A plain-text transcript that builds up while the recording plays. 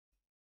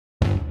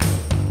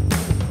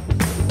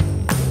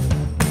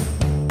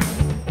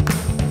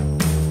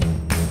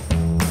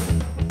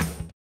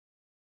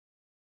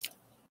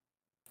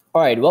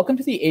All right, welcome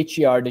to the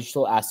HER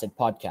Digital Asset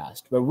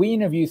Podcast, where we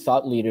interview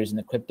thought leaders in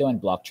the crypto and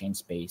blockchain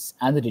space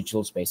and the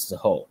digital space as a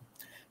whole.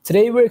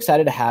 Today, we're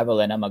excited to have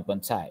Alenna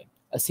Magpantay,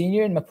 a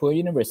senior in Mapua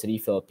University,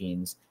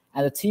 Philippines,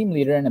 and the team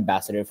leader and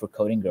ambassador for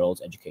Coding Girls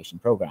Education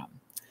Program.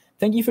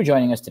 Thank you for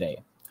joining us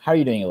today. How are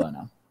you doing,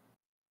 Alenna?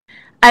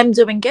 I'm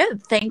doing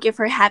good. Thank you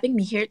for having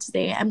me here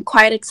today. I'm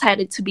quite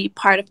excited to be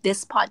part of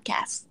this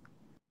podcast.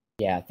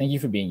 Yeah, thank you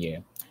for being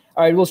here.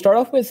 All right, we'll start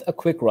off with a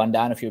quick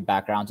rundown of your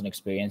backgrounds and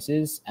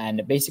experiences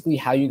and basically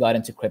how you got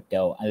into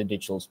crypto and the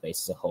digital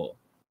space as a whole.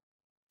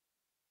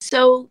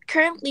 So,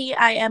 currently,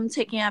 I am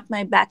taking up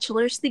my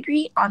bachelor's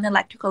degree on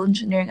electrical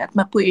engineering at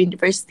Mapua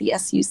University,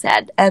 as you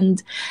said,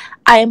 and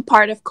I am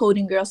part of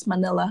Coding Girls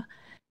Manila.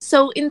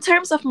 So, in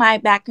terms of my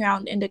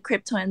background in the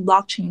crypto and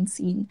blockchain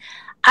scene,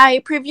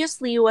 I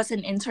previously was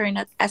an intern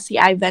at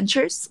SEI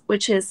Ventures,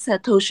 which is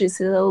Satoshi's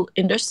Little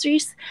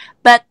Industries.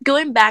 But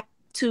going back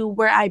to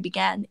where I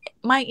began,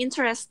 my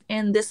interest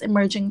in this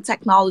emerging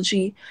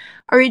technology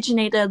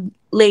originated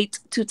late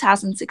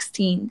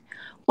 2016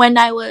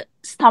 when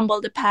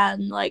stumbled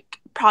upon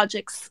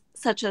projects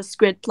such as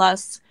Grid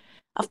Plus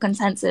of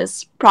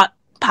Consensus,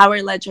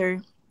 Power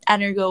Ledger,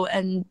 Energo,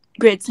 and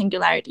Grid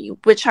Singularity,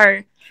 which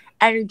are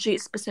energy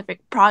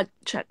specific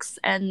projects,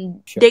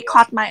 and Sure. they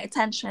caught my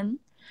attention,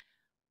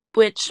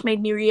 which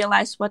made me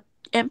realize what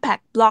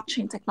impact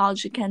blockchain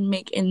technology can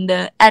make in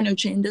the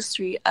energy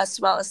industry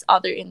as well as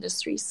other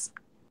industries.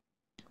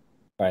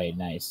 All right,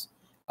 nice.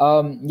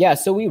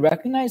 So we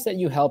recognize that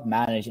you help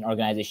manage an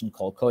organization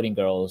called Coding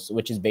Girls,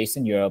 which is based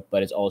in Europe,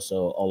 but it's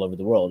also all over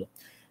the world.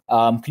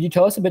 Could you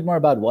tell us a bit more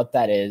about what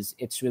that is,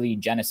 its really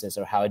genesis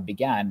or how it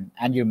began,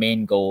 and your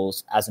main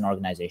goals as an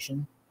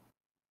organization?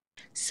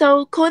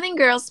 So, Coding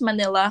Girls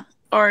Manila,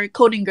 or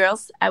Coding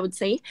Girls, I would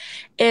say,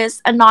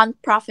 is a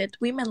non-profit,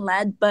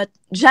 women-led but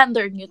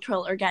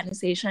gender-neutral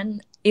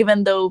organization.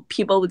 Even though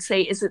people would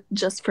say, "Is it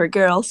just for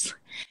girls?"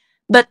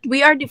 But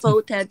we are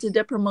devoted to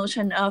the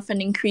promotion of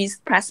an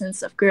increased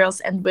presence of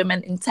girls and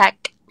women in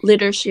tech,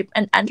 leadership,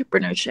 and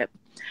entrepreneurship.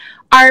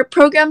 Our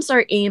programs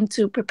are aimed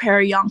to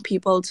prepare young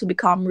people to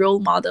become role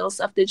models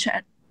of the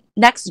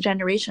next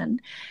generation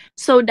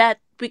so that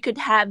we could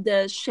have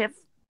the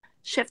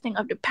shifting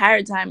of the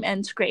paradigm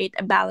and to create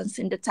a balance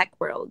in the tech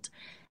world.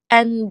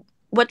 And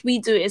what we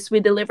do is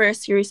we deliver a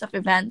series of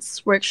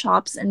events,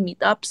 workshops, and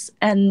meetups,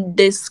 and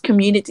these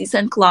communities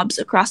and clubs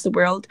across the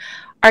world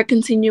are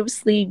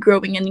continuously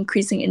growing and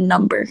increasing in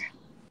number.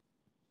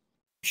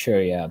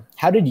 Sure, yeah.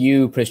 How did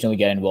you personally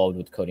get involved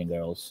with Coding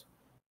Girls?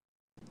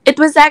 It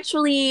was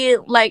actually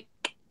like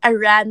a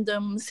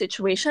random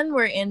situation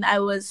wherein I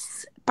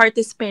was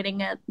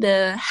participating at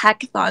the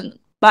hackathon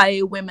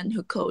by Women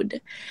Who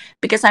Code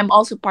because I'm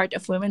also part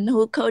of Women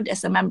Who Code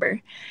as a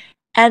member.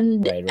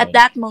 And Right, at right.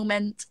 that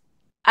moment,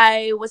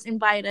 I was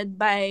invited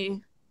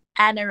by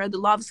Anna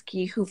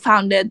Radulovsky, who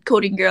founded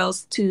Coding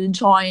Girls, to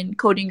join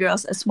Coding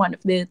Girls as one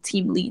of the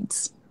team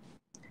leads.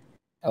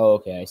 Oh,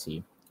 okay, I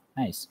see.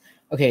 Nice.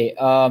 Okay,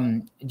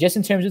 just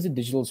in terms of the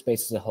digital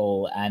space as a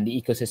whole and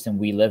the ecosystem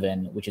we live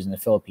in, which is in the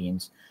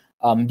Philippines,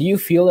 do you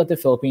feel that the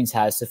Philippines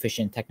has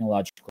sufficient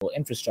technological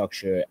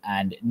infrastructure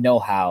and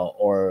know-how,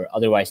 or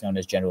otherwise known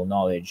as general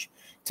knowledge,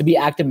 to be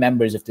active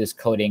members of this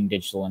coding,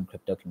 digital, and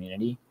crypto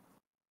community?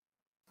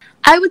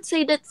 I would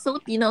say that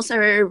Filipinos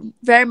are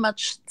very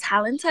much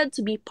talented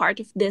to be part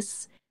of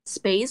this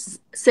space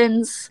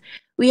since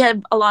we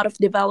have a lot of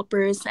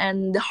developers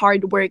and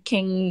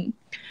hardworking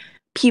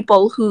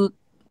people who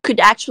could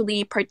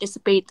actually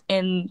participate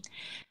in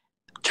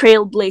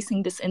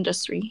trailblazing this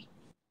industry.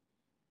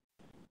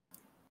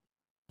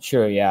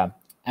 Sure, yeah.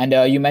 And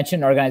you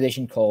mentioned an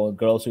organization called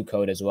Girls Who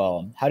Code as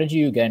well. How did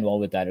you get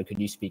involved with that, or could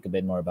you speak a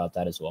bit more about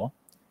that as well?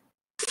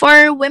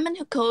 For Women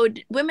Who Code Or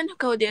is Women Who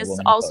Code,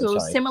 also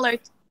sorry. similar.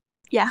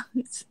 Yeah,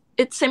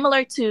 it's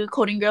similar to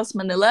Coding Girls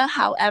Manila.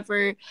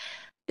 However,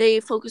 they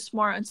focus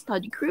more on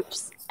study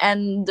groups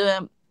and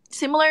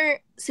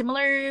similar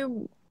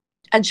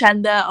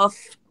agenda of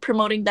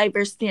promoting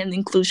diversity and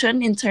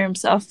inclusion in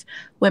terms of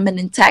women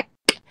in tech,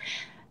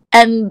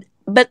 and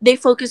but they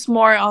focus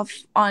more of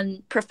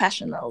on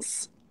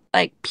professionals,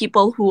 like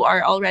people who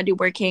are already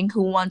working,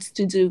 who wants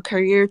to do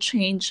career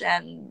change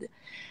and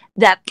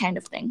that kind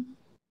of thing.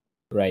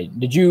 Right.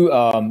 Did you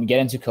get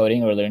into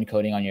coding or learn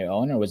coding on your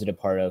own, or was it a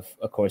part of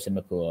a course in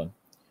Mapua?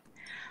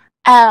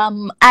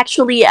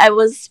 Actually, I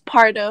was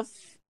part of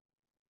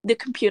the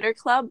computer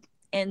club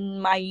in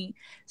my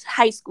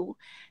high school.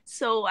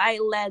 So I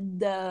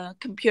led the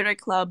computer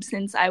club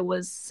since I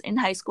was in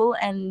high school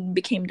and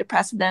became the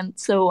president.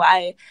 So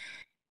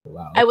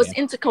Wow. I was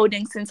Okay. into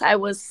coding since I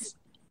was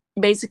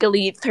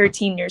basically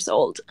 13 years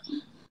old.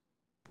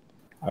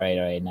 All right.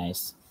 All right.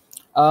 Nice.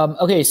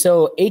 Okay.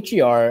 So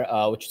HER,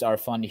 which is our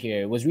fund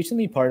here, was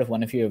recently part of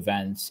one of your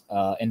events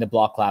in the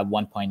Block Lab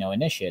 1.0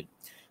 initiative.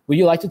 Would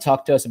you like to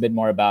talk to us a bit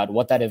more about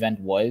what that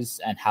event was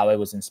and how it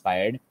was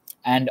inspired,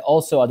 and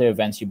also other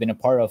events you've been a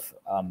part of,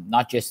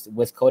 not just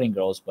with Coding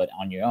Girls, but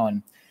on your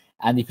own,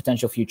 and the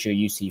potential future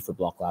you see for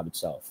Block Lab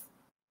itself?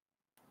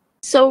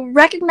 So,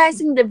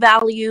 recognizing the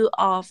value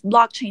of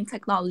blockchain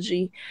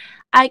technology,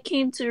 I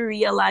came to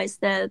realize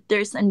that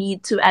there's a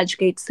need to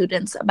educate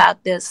students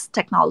about this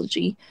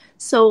technology.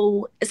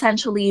 So,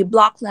 essentially,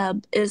 Block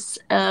Lab is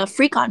a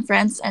free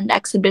conference and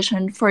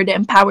exhibition for the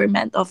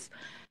empowerment of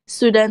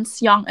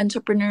students, young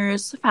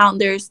entrepreneurs,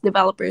 founders,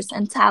 developers,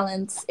 and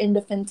talents in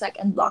the fintech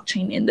and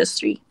blockchain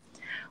industry.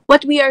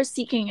 What we are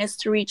seeking is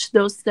to reach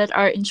those that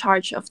are in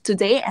charge of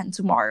today and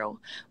tomorrow,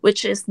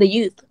 which is the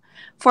youth.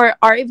 For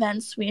our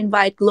events, we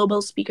invite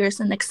global speakers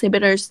and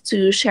exhibitors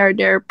to share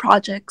their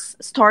projects,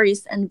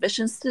 stories, and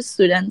visions to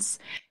students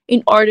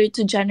in order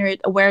to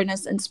generate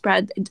awareness and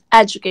spread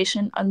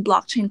education on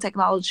blockchain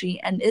technology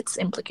and its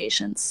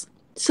implications.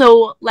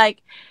 So,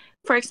 like,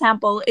 for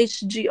example,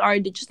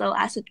 HGR Digital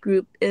Asset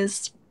Group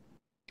is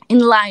in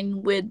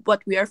line with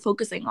what we are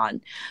focusing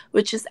on,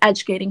 which is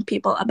educating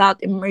people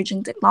about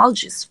emerging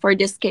technologies, for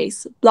this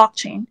case,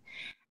 blockchain.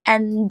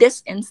 And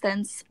this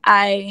instance,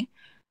 I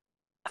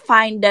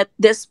find that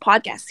this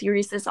podcast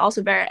series is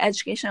also very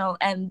educational,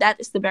 and that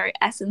is the very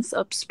essence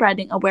of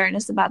spreading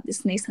awareness about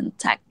this nascent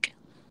tech.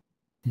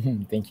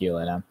 Thank you,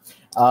 Alenna.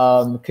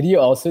 Could you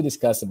also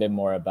discuss a bit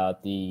more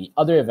about the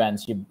other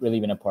events you've really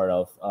been a part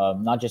of,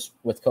 not just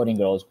with Coding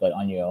Girls, but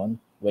on your own,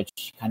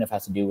 which kind of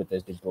has to do with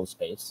this digital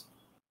space?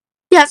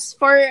 Yes,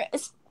 for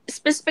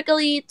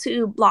specifically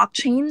to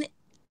blockchain,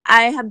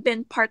 I have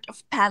been part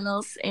of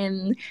panels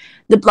in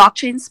the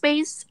blockchain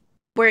space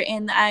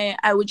wherein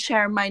I would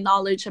share my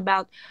knowledge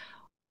about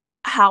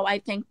how I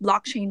think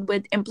blockchain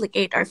would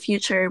implicate our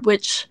future,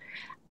 which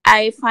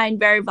I find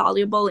very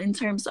valuable in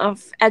terms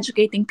of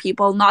educating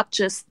people, not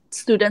just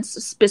students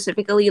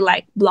specifically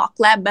like Block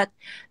Lab, but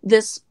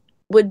this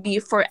would be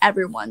for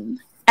everyone.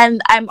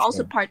 And I'm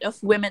also Sure. part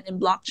of Women in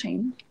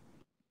Blockchain.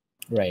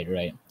 Right,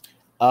 right.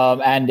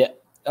 And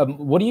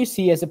what do you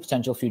see as a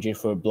potential future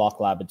for Block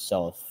Lab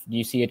itself? Do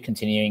you see it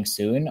continuing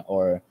soon,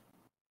 or?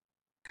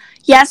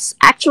 Yes,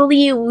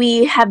 actually,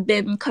 we have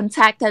been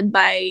contacted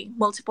by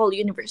multiple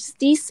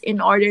universities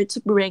in order to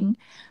bring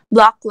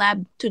Block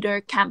Lab to their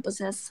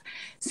campuses.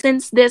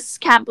 Since this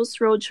campus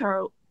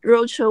roadshow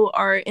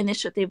or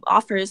initiative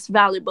offers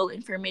valuable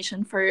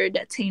information for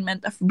the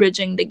attainment of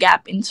bridging the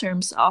gap in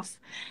terms of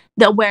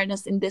the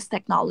awareness in this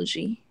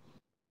technology.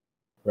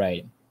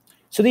 Right.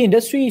 So the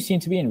industry you seem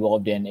to be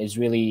involved in is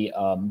really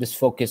this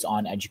focus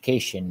on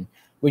education,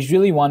 which is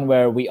really one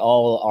where we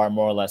all are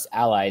more or less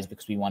allies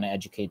because we want to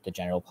educate the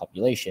general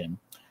population.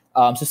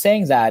 So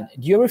saying that,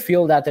 do you ever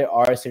feel that there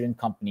are certain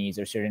companies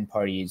or certain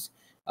parties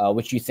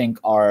which you think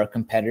are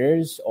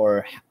competitors,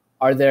 or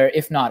are there,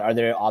 if not, are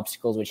there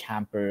obstacles which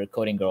hamper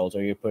Coding Girls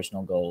or your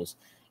personal goals,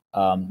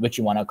 which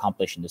you want to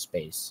accomplish in the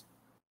space?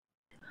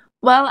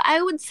 Well,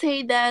 I would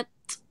say that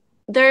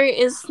there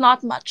is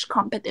not much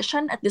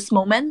competition at this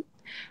moment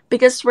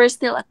because we're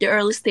still at the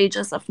early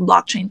stages of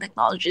blockchain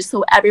technology.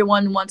 So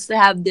everyone wants to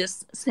have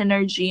this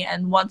synergy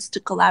and wants to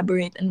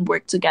collaborate and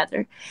work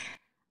together.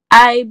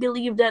 I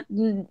believe that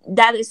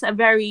that is a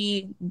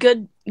very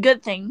good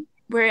thing.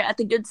 We're at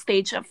a good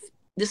stage of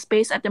the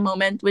space at the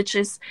moment, which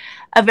is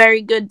a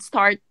very good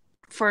start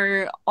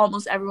for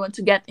almost everyone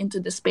to get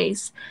into the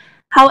space.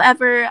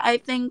 However, I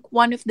think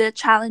one of the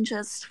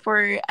challenges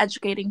for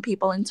educating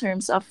people in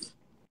terms of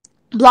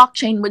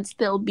blockchain would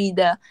still be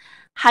the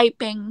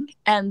hyping,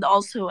 and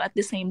also at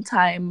the same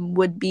time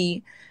would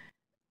be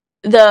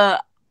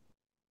the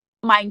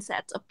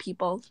mindset of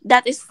people.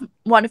 That is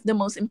one of the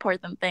most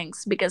important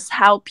things because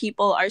how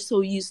people are so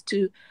used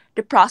to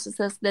the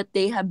processes that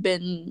they have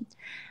been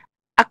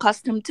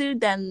accustomed to,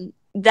 then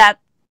that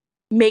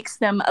makes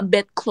them a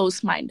bit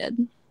close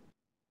minded.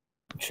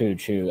 True,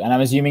 true. And I'm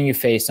assuming you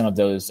face some of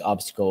those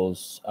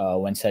obstacles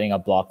when setting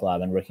up Block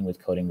Lab and working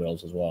with Coding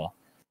Girls as well.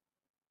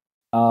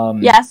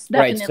 Yes,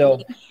 Right. definitely.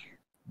 So,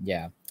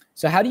 yeah.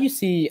 So, how do you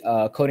see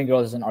Coding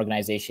Girls as an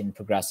organization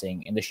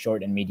progressing in the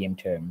short and medium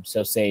term?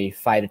 So, say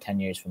 5 to 10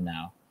 years from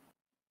now.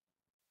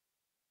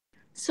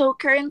 So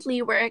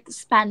currently we're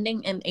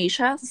expanding in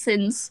Asia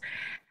since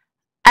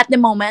at the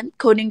moment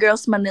Coding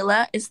Girls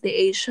Manila is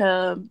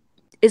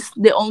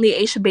the only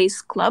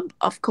Asia-based club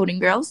of Coding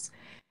Girls.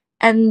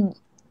 And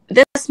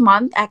this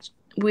month,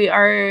 we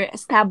are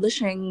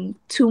establishing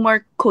two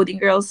more Coding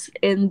Girls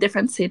in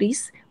different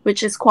cities,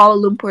 which is Kuala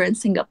Lumpur and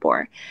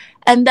Singapore.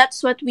 And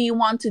that's what we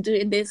want to do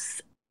in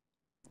this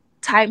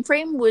time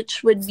frame,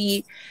 which would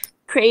be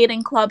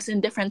creating clubs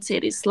in different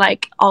cities.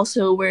 Like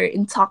also we're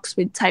in talks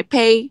with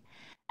Taipei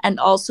and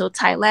also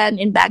Thailand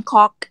in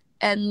Bangkok.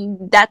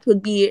 And that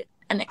would be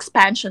an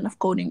expansion of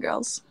Coding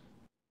Girls.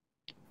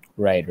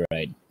 Right,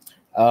 right.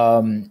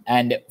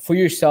 And for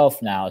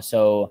yourself now,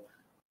 so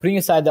putting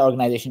aside the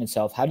organization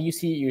itself, how do you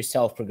see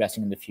yourself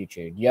progressing in the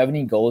future? Do you have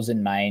any goals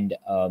in mind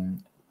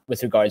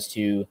with regards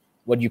to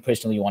what you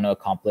personally want to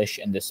accomplish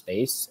in this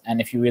space? And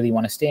if you really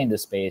want to stay in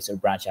this space or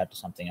branch out to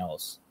something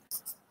else?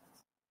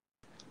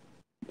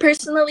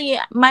 Personally,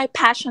 my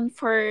passion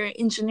for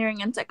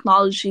engineering and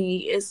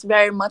technology is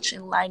very much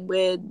in line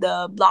with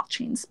the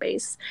blockchain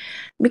space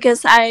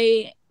because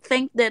I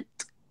think that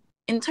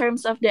in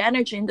terms of the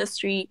energy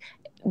industry,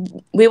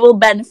 we will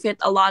benefit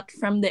a lot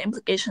from the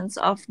implications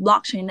of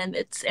blockchain and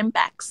its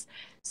impacts.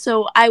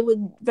 So I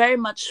would very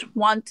much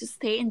want to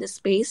stay in the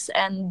space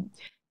and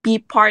be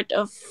part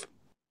of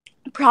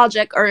a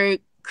project or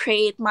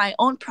create my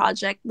own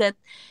project that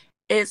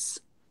is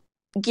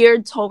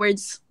geared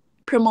towards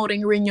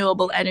promoting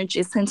renewable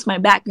energy, since my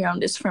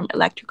background is from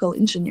electrical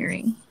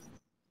engineering.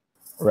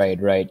 Right,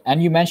 right.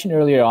 And you mentioned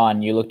earlier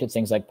on you looked at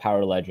things like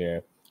Power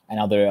Ledger and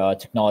other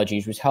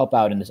technologies which help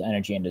out in this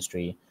energy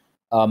industry.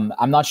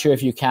 I'm not sure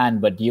if you can,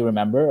 but do you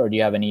remember or do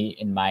you have any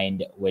in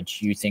mind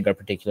which you think are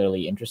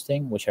particularly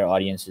interesting, which our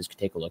audiences could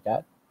take a look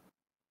at?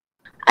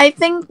 I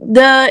think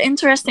the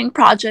interesting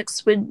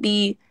projects would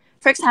be,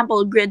 for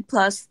example, Grid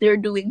Plus. They're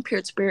doing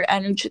peer-to-peer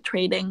energy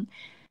trading,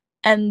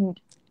 and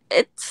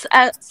it's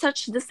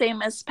such the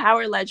same as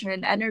Power Ledger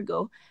and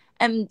Energo.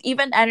 And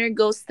even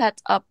Energo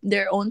set up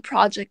their own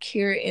project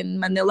here in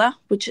Manila,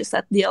 which is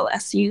at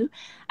DLSU.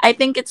 I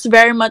think it's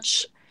very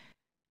much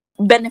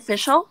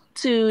beneficial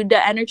to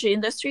the energy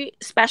industry,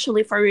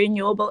 especially for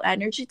renewable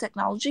energy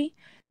technology,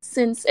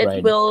 since it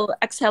Right, will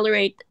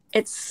accelerate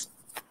its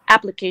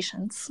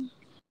applications.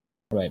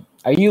 right.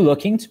 Are you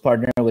looking to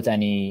partner with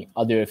any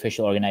other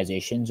official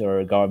organizations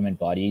or government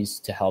bodies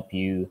to help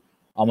you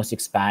almost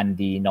expand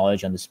the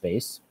knowledge on the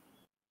space?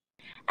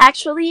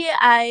 Actually,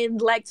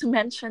 I'd like to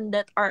mention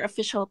that our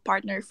official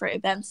partner for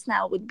events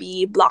now would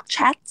be Block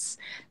Chats,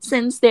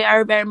 since they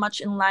are very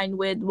much in line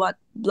with what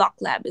Block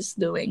Lab is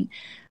doing.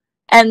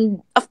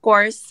 And of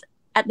course,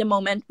 at the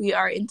moment, we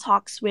are in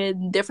talks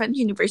with different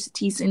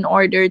universities in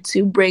order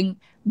to bring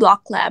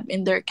Block Lab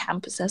in their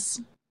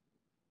campuses.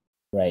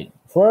 Right.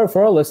 For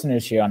our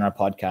listeners here on our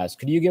podcast,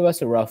 could you give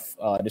us a rough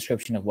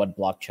description of what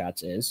Block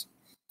Chats is?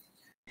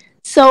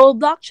 So,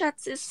 Block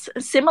Chats is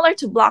similar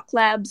to Block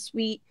Labs.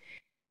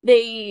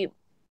 They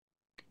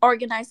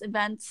organize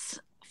events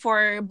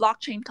for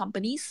blockchain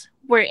companies,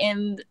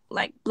 wherein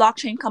like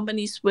blockchain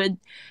companies would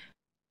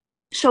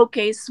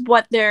showcase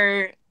what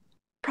their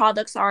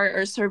products are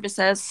or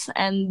services,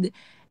 and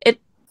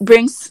it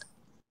brings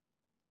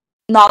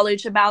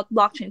knowledge about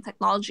blockchain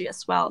technology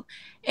as well.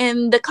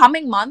 In the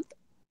coming month,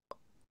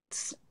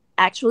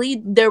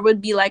 actually, there would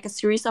be like a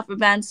series of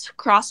events,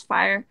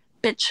 crossfire,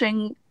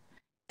 pitching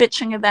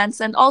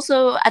events, and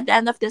also at the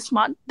end of this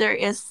month there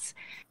is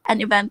an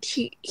event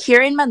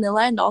here in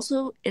Manila and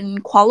also in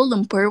Kuala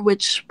Lumpur,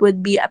 which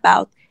would be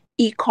about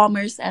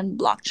e-commerce and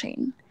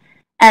blockchain,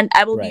 and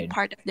I will be Right.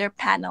 part of their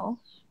panel.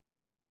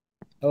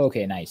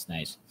 Okay, nice,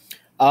 nice.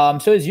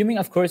 So assuming,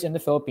 of course, in the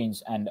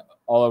Philippines and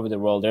all over the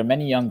world, there are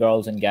many young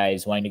girls and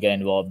guys wanting to get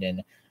involved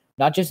in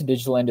not just the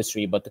digital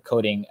industry, but the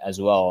coding as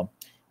well.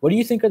 What do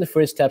you think are the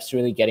first steps to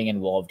really getting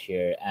involved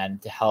here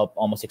and to help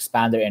almost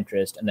expand their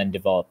interest and then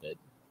develop it?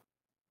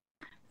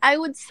 I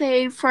would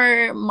say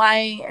for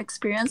my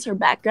experience or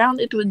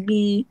background, it would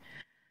be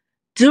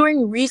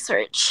doing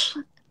research,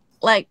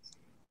 like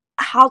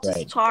how to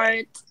Right.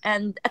 start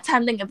and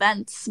attending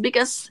events,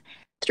 because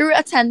through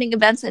attending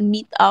events and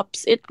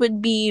meetups it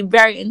would be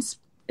very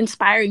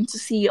inspiring to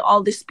see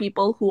all these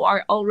people who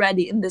are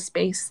already in the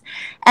space,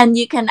 and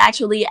you can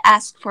actually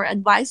ask for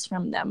advice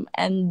from them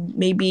and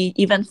maybe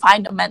even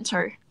find a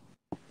mentor.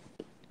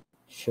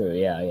 Sure.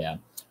 Yeah. Yeah.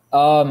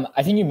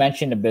 I think you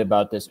mentioned a bit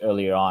about this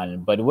earlier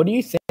on, but what do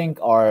you think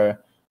are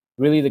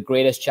really the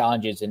greatest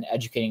challenges in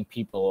educating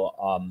people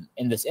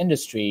in this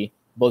industry,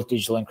 both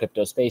digital and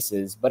crypto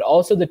spaces, but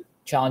also the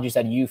challenges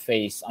that you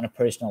face on a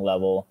personal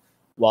level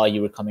while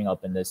you were coming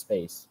up in this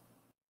space?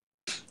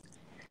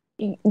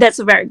 That's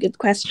a very good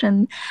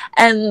question.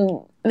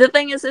 And the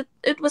thing is,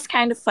 it was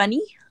kind of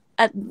funny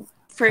at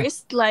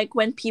first, like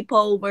when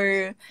people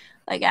were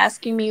like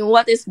asking me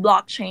what is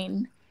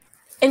blockchain.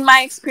 In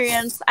my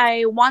experience,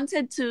 I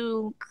wanted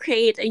to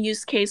create a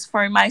use case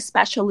for my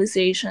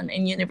specialization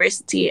in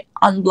university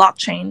on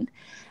blockchain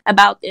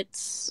about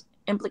its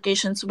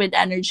implications with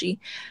energy.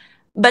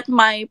 But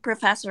my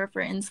professor,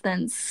 for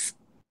instance,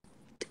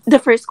 the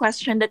first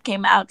question that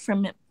came out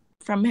from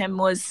him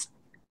was,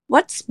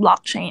 "What's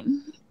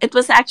blockchain?" It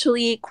was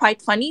actually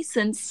quite funny,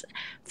 since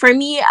for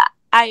me,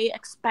 I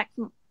expect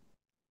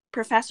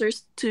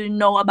professors to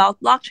know about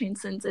blockchain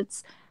since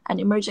it's an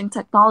emerging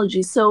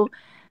technology. So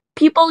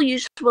people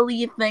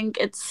usually think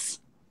it's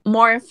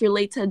more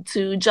related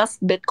to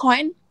just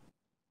Bitcoin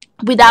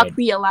without Right.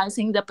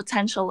 realizing the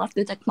potential of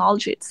the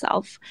technology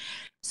itself.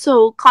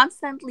 So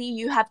constantly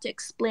you have to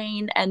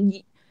explain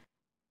and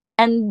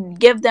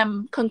give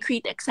them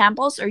concrete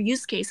examples or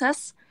use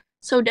cases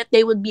so that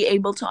they would be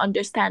able to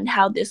understand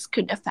how this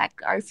could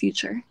affect our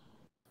future.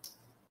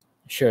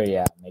 Sure.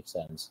 Yeah. Makes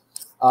sense.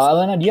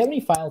 Alenna, do you have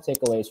any final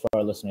takeaways for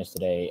our listeners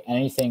today?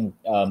 Anything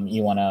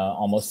you want to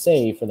almost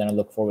say for them to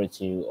look forward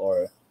to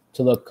or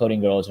to look coding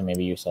girls or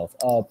maybe yourself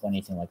up or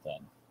anything like that?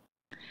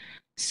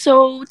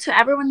 So, to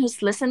everyone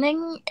who's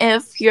listening,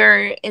 if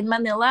you're in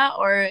Manila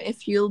or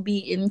if you'll be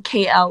in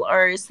KL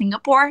or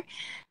Singapore,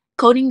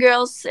 Coding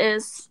Girls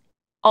is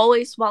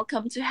always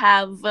welcome to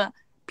have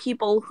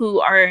people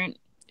who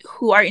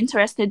are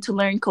interested to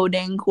learn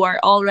coding, who are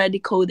already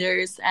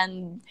coders,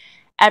 and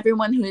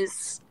everyone who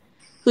is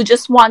who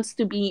just wants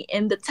to be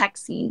in the tech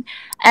scene.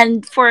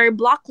 And for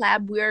Block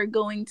Lab, we are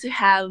going to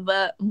have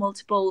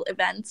multiple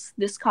events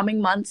this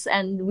coming months,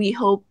 and we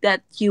hope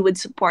that you would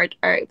support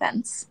our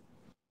events.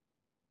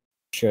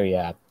 Sure,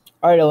 yeah.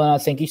 All right,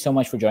 Alenna, thank you so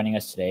much for joining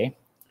us today.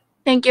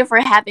 Thank you for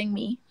having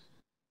me.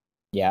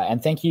 Yeah,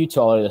 and thank you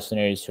to all our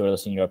listeners who are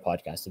listening to our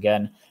podcast.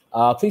 Again,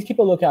 please keep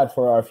a lookout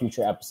for our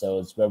future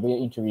episodes where we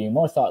interview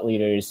more thought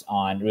leaders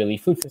on really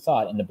food for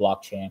thought in the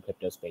blockchain and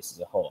crypto space as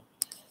a whole.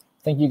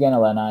 Thank you again,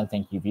 Alenna, and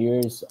thank you,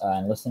 viewers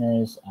and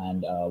listeners,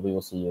 and we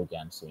will see you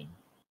again soon.